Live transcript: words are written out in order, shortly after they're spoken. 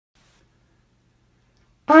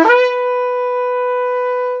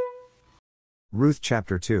Ruth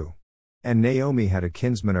chapter 2. And Naomi had a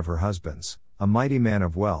kinsman of her husband's, a mighty man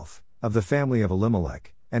of wealth, of the family of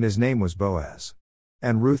Elimelech, and his name was Boaz.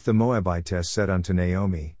 And Ruth the Moabitess said unto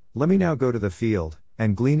Naomi, Let me now go to the field,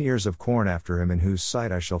 and glean ears of corn after him in whose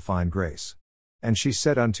sight I shall find grace. And she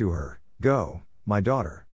said unto her, Go, my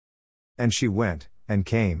daughter. And she went, and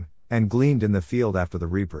came, and gleaned in the field after the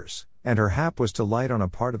reapers, and her hap was to light on a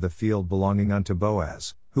part of the field belonging unto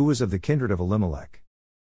Boaz, who was of the kindred of Elimelech.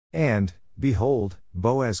 And, behold,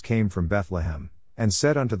 Boaz came from Bethlehem, and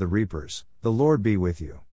said unto the reapers, The Lord be with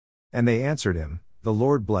you. And they answered him, The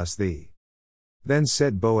Lord bless thee. Then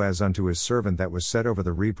said Boaz unto his servant that was set over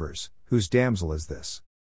the reapers, Whose damsel is this?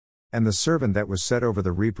 And the servant that was set over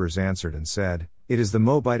the reapers answered and said, It is the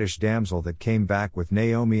Moabitish damsel that came back with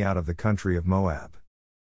Naomi out of the country of Moab.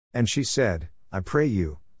 And she said, I pray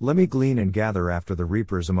you, let me glean and gather after the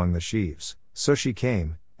reapers among the sheaves. So she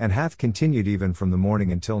came, and hath continued even from the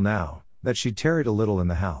morning until now, that she tarried a little in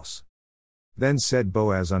the house. Then said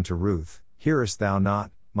Boaz unto Ruth, Hearest thou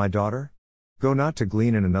not, my daughter? Go not to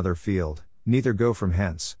glean in another field, neither go from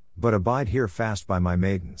hence, but abide here fast by my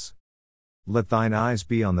maidens. Let thine eyes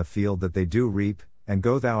be on the field that they do reap, and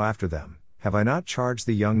go thou after them. Have I not charged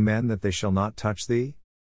the young men that they shall not touch thee?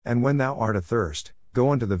 And when thou art athirst,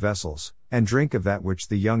 go unto the vessels, and drink of that which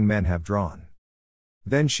the young men have drawn.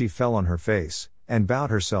 Then she fell on her face, and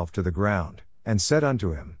bowed herself to the ground, and said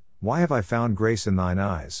unto him, Why have I found grace in thine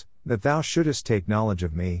eyes, that thou shouldest take knowledge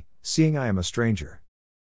of me, seeing I am a stranger?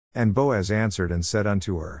 And Boaz answered and said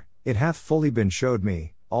unto her, It hath fully been showed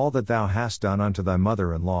me, all that thou hast done unto thy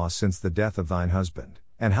mother-in-law since the death of thine husband,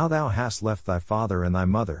 and how thou hast left thy father and thy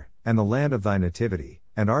mother, and the land of thy nativity,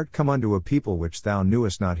 and art come unto a people which thou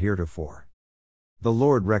knewest not heretofore. The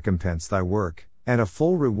Lord recompense thy work, and a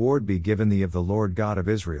full reward be given thee of the Lord God of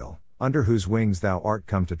Israel, under whose wings thou art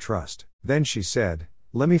come to trust. Then she said,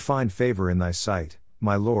 Let me find favor in thy sight,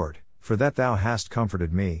 my Lord, for that thou hast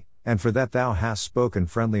comforted me, and for that thou hast spoken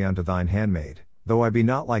friendly unto thine handmaid, though I be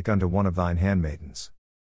not like unto one of thine handmaidens.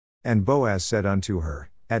 And Boaz said unto her,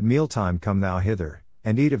 At mealtime come thou hither,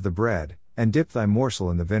 and eat of the bread, and dip thy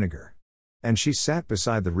morsel in the vinegar. And she sat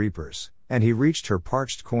beside the reapers, and he reached her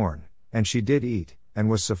parched corn, and she did eat, and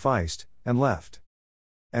was sufficed, and left.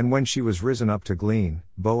 And when she was risen up to glean,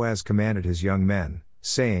 Boaz commanded his young men,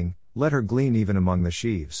 saying, Let her glean even among the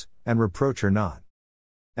sheaves, and reproach her not.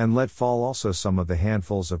 And let fall also some of the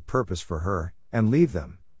handfuls of purpose for her, and leave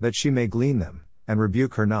them, that she may glean them, and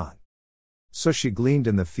rebuke her not. So she gleaned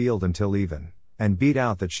in the field until even, and beat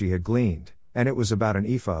out that she had gleaned, and it was about an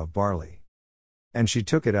ephah of barley. And she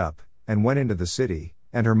took it up, and went into the city,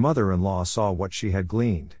 and her mother-in-law saw what she had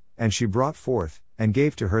gleaned, and she brought forth, and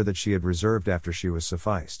gave to her that she had reserved after she was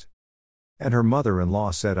sufficed. And her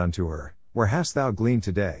mother-in-law said unto her, Where hast thou gleaned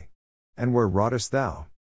today? And where wroughtest thou?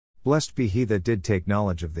 Blessed be he that did take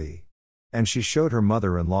knowledge of thee. And she showed her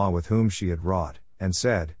mother-in-law with whom she had wrought, and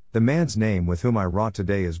said, The man's name with whom I wrought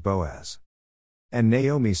today is Boaz. And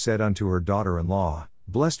Naomi said unto her daughter-in-law,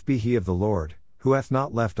 Blessed be he of the Lord, who hath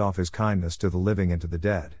not left off his kindness to the living and to the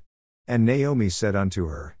dead. And Naomi said unto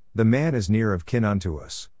her, The man is near of kin unto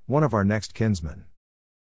us, one of our next kinsmen.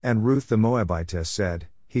 And Ruth the Moabitess said,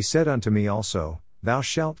 He said unto me also, Thou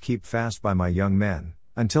shalt keep fast by my young men,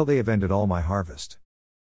 until they have ended all my harvest.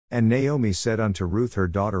 And Naomi said unto Ruth her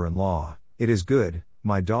daughter-in-law, It is good,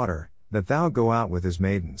 my daughter, that thou go out with his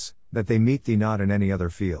maidens, that they meet thee not in any other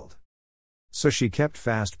field. So she kept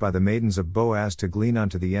fast by the maidens of Boaz to glean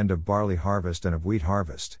unto the end of barley harvest and of wheat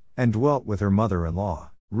harvest, and dwelt with her mother-in-law.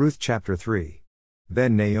 Ruth chapter 3.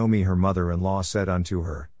 Then Naomi her mother-in-law said unto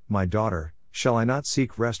her, My daughter, shall I not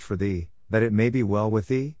seek rest for thee, that it may be well with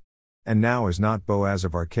thee? And now is not Boaz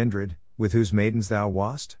of our kindred, with whose maidens thou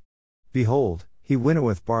wast? Behold, he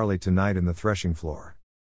winnoweth barley tonight in the threshing floor.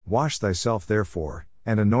 Wash thyself therefore,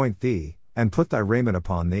 and anoint thee, and put thy raiment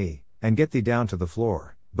upon thee, and get thee down to the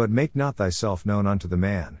floor, but make not thyself known unto the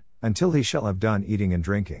man, until he shall have done eating and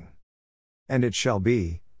drinking. And it shall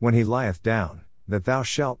be, when he lieth down, that thou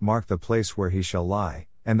shalt mark the place where he shall lie,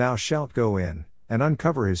 and thou shalt go in, and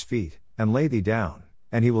uncover his feet, and lay thee down,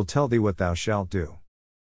 and he will tell thee what thou shalt do.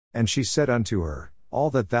 And she said unto her, All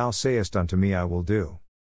that thou sayest unto me I will do.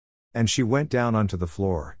 And she went down unto the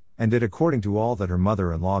floor, and did according to all that her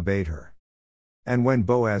mother-in-law bade her. And when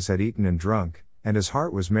Boaz had eaten and drunk, and his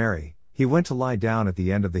heart was merry, he went to lie down at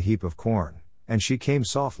the end of the heap of corn, and she came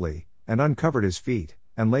softly, and uncovered his feet,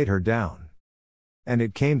 and laid her down. And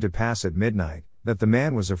it came to pass at midnight, that the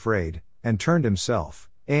man was afraid, and turned himself,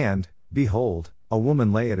 and, behold, a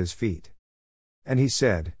woman lay at his feet. And he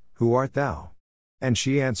said, Who art thou? And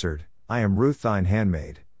she answered, I am Ruth thine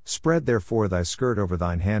handmaid, spread therefore thy skirt over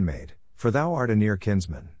thine handmaid, for thou art a near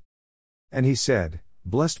kinsman. And he said,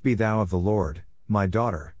 Blessed be thou of the Lord, my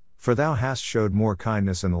daughter, for thou hast showed more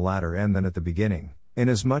kindness in the latter end than at the beginning,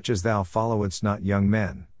 inasmuch as thou followedst not young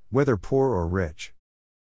men, whether poor or rich.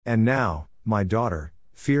 And now, my daughter,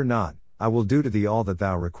 fear not, I will do to thee all that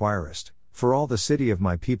thou requirest, for all the city of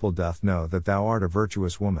my people doth know that thou art a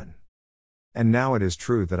virtuous woman. And now it is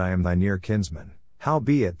true that I am thy near kinsman,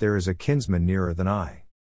 howbeit there is a kinsman nearer than I.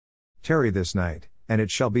 Tarry this night, and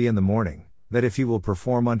it shall be in the morning, that if he will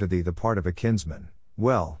perform unto thee the part of a kinsman,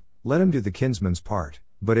 well, let him do the kinsman's part,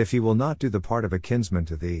 but if he will not do the part of a kinsman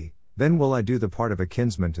to thee, then will I do the part of a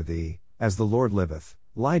kinsman to thee, as the Lord liveth,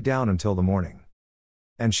 lie down until the morning.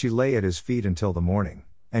 And she lay at his feet until the morning,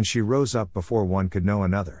 and she rose up before one could know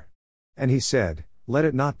another. And he said, Let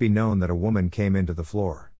it not be known that a woman came into the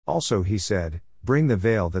floor. Also he said, Bring the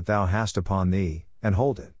veil that thou hast upon thee, and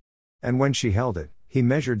hold it. And when she held it, he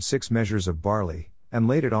measured 6 measures of barley, and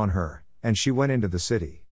laid it on her, and she went into the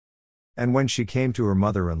city. And when she came to her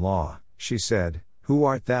mother-in-law, she said, Who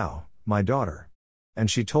art thou, my daughter?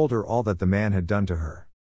 And she told her all that the man had done to her.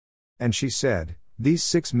 And she said, These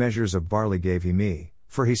 6 measures of barley gave he me,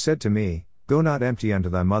 for he said to me, Go not empty unto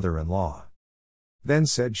thy mother-in-law. Then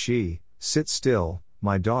said she, Sit still,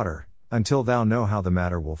 my daughter, until thou know how the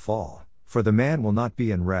matter will fall, for the man will not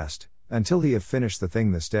be in rest, until he have finished the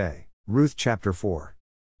thing this day. Ruth chapter 4.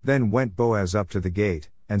 Then went Boaz up to the gate,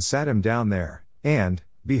 and sat him down there, and,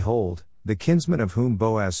 behold, the kinsman of whom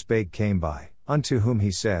Boaz spake came by, unto whom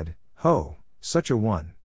he said, Ho, such a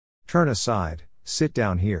one! Turn aside, sit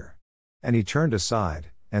down here. And he turned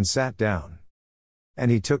aside, and sat down.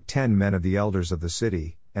 And he took 10 men of the elders of the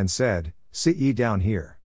city, and said, Sit ye down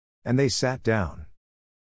here. And they sat down.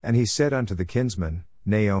 And he said unto the kinsman,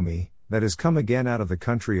 Naomi, that is come again out of the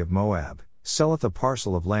country of Moab, selleth a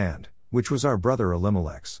parcel of land, which was our brother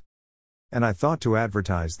Elimelech's. And I thought to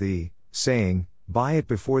advertise thee, saying, Buy it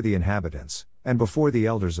before the inhabitants, and before the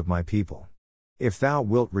elders of my people. If thou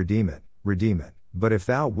wilt redeem it, but if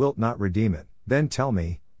thou wilt not redeem it, then tell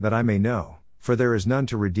me, that I may know, for there is none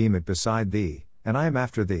to redeem it beside thee, and I am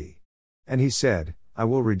after thee. And he said, I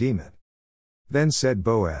will redeem it. Then said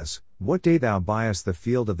Boaz, What day thou buyest the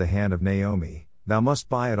field of the hand of Naomi, thou must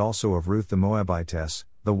buy it also of Ruth the Moabitess,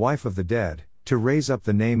 the wife of the dead, to raise up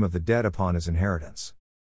the name of the dead upon his inheritance.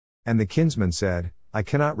 And the kinsman said, I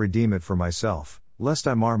cannot redeem it for myself, lest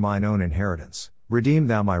I mar mine own inheritance. Redeem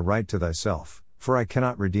thou my right to thyself, for I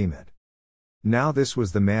cannot redeem it. Now this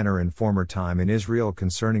was the manner in former time in Israel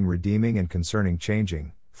concerning redeeming and concerning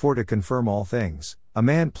changing, for to confirm all things, a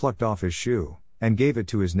man plucked off his shoe, and gave it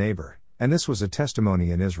to his neighbor, and this was a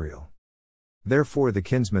testimony in Israel. Therefore the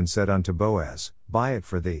kinsman said unto Boaz, Buy it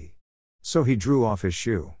for thee. So he drew off his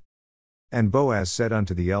shoe. And Boaz said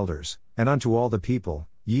unto the elders, and unto all the people,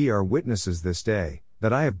 Ye are witnesses this day,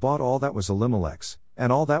 that I have bought all that was Elimelech's,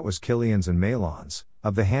 and all that was Chilion's and Mahlon's,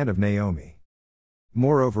 of the hand of Naomi.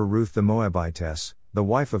 Moreover Ruth the Moabitess, the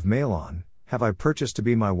wife of Mahlon, have I purchased to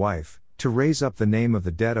be my wife, to raise up the name of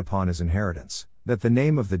the dead upon his inheritance, that the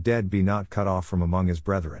name of the dead be not cut off from among his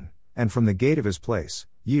brethren, and from the gate of his place.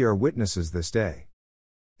 Ye are witnesses this day.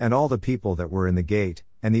 And all the people that were in the gate,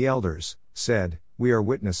 and the elders, said, We are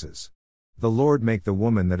witnesses. The Lord make the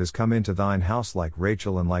woman that is come into thine house like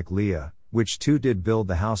Rachel and like Leah, which two did build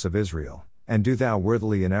the house of Israel, and do thou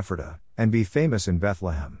worthily in Ephratah, and be famous in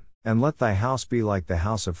Bethlehem, and let thy house be like the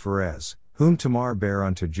house of Pharez, whom Tamar bare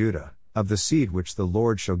unto Judah, of the seed which the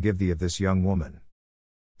Lord shall give thee of this young woman.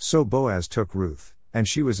 So Boaz took Ruth, and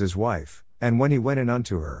she was his wife, and when he went in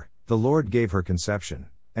unto her, the Lord gave her conception,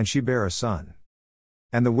 and she bare a son.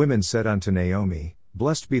 And the women said unto Naomi,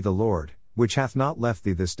 Blessed be the Lord, which hath not left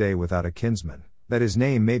thee this day without a kinsman, that his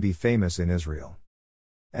name may be famous in Israel.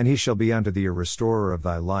 And he shall be unto thee a restorer of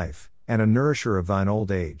thy life, and a nourisher of thine old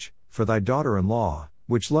age, for thy daughter-in-law,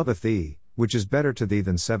 which loveth thee, which is better to thee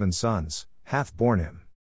than 7 sons, hath borne him.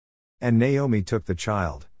 And Naomi took the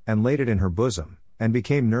child, and laid it in her bosom, and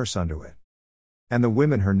became nurse unto it. And the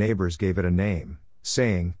women her neighbors gave it a name,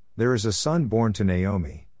 saying, There is a son born to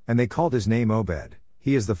Naomi, and they called his name Obed,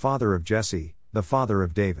 he is the father of Jesse, the father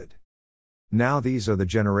of David. Now these are the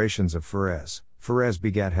generations of Pharez. Pharez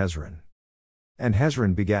begat Hezron. And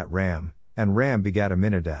Hezron begat Ram, and Ram begat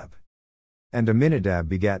Amminadab. And Amminadab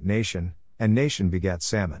begat Nahshon, and Nahshon begat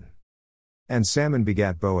Salmon. And Salmon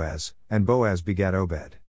begat Boaz, and Boaz begat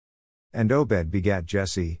Obed. And Obed begat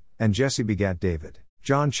Jesse, and Jesse begat David.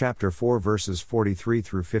 John chapter 4 verses 43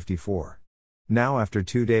 through 54. Now after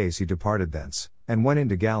 2 days he departed thence, and went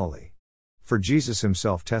into Galilee. For Jesus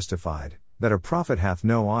himself testified, that a prophet hath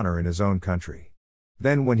no honor in his own country.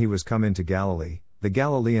 Then when he was come into Galilee, the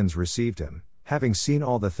Galileans received him, having seen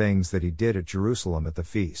all the things that he did at Jerusalem at the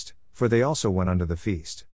feast, for they also went unto the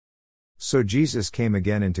feast. So Jesus came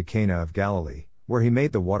again into Cana of Galilee, where he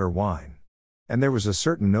made the water wine. And there was a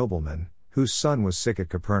certain nobleman, whose son was sick at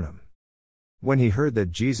Capernaum. When he heard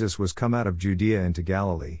that Jesus was come out of Judea into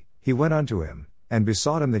Galilee, he went unto him, and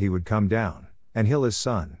besought him that he would come down, and heal his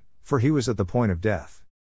son, for he was at the point of death.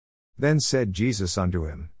 Then said Jesus unto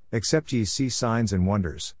him, Except ye see signs and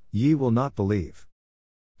wonders, ye will not believe.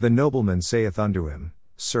 The nobleman saith unto him,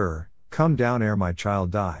 Sir, come down ere my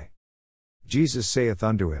child die. Jesus saith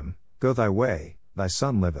unto him, Go thy way, thy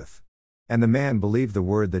son liveth. And the man believed the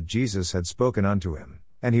word that Jesus had spoken unto him,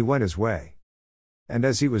 and he went his way. And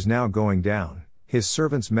as he was now going down, his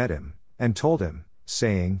servants met him, and told him,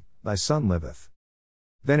 saying, Thy son liveth.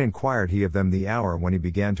 Then inquired he of them the hour when he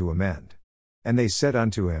began to amend. And they said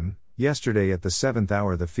unto him, Yesterday at the 7th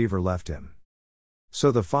hour the fever left him.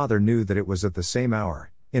 So the father knew that it was at the same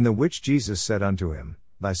hour, in the which Jesus said unto him,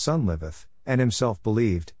 Thy son liveth, and himself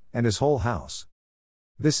believed, and his whole house.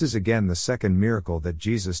 This is again the second miracle that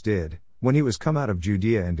Jesus did, when he was come out of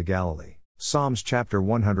Judea into Galilee. Psalms chapter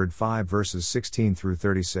 105 verses 16 through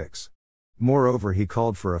 36. Moreover he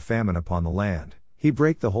called for a famine upon the land, he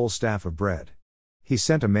brake the whole staff of bread. He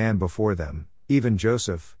sent a man before them, even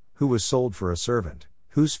Joseph, who was sold for a servant,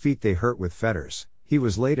 whose feet they hurt with fetters, he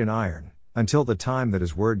was laid in iron, until the time that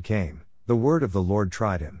his word came, the word of the Lord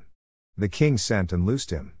tried him. The king sent and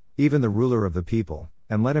loosed him, even the ruler of the people,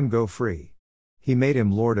 and let him go free. He made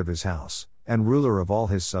him lord of his house, and ruler of all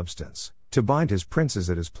his substance, to bind his princes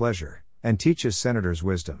at his pleasure, and teach his senators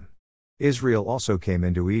wisdom. Israel also came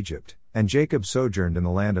into Egypt, and Jacob sojourned in the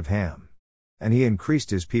land of Ham. And he increased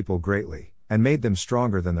his people greatly, and made them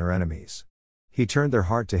stronger than their enemies. He turned their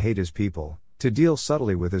heart to hate his people, to deal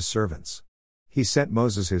subtly with his servants. He sent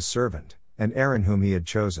Moses his servant, and Aaron whom he had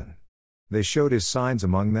chosen. They showed his signs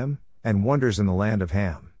among them, and wonders in the land of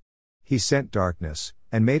Ham. He sent darkness,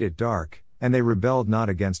 and made it dark, and they rebelled not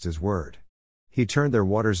against his word. He turned their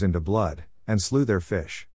waters into blood, and slew their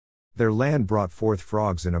fish. Their land brought forth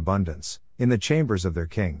frogs in abundance, in the chambers of their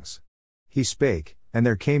kings. He spake, and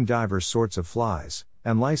there came divers sorts of flies,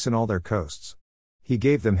 and lice in all their coasts. He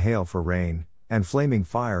gave them hail for rain, and flaming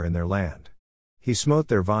fire in their land. He smote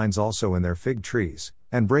their vines also in their fig trees,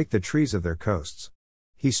 and brake the trees of their coasts.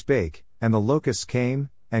 He spake, and the locusts came,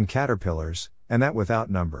 and caterpillars, and that without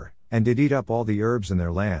number, and did eat up all the herbs in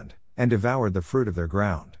their land, and devoured the fruit of their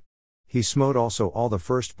ground. He smote also all the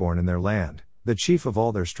firstborn in their land, the chief of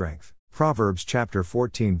all their strength. Proverbs chapter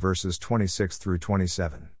 14 verses 26 through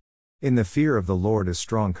 27. In the fear of the Lord is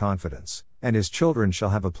strong confidence, and his children shall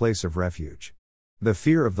have a place of refuge. The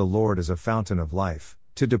fear of the Lord is a fountain of life,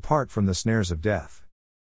 to depart from the snares of death.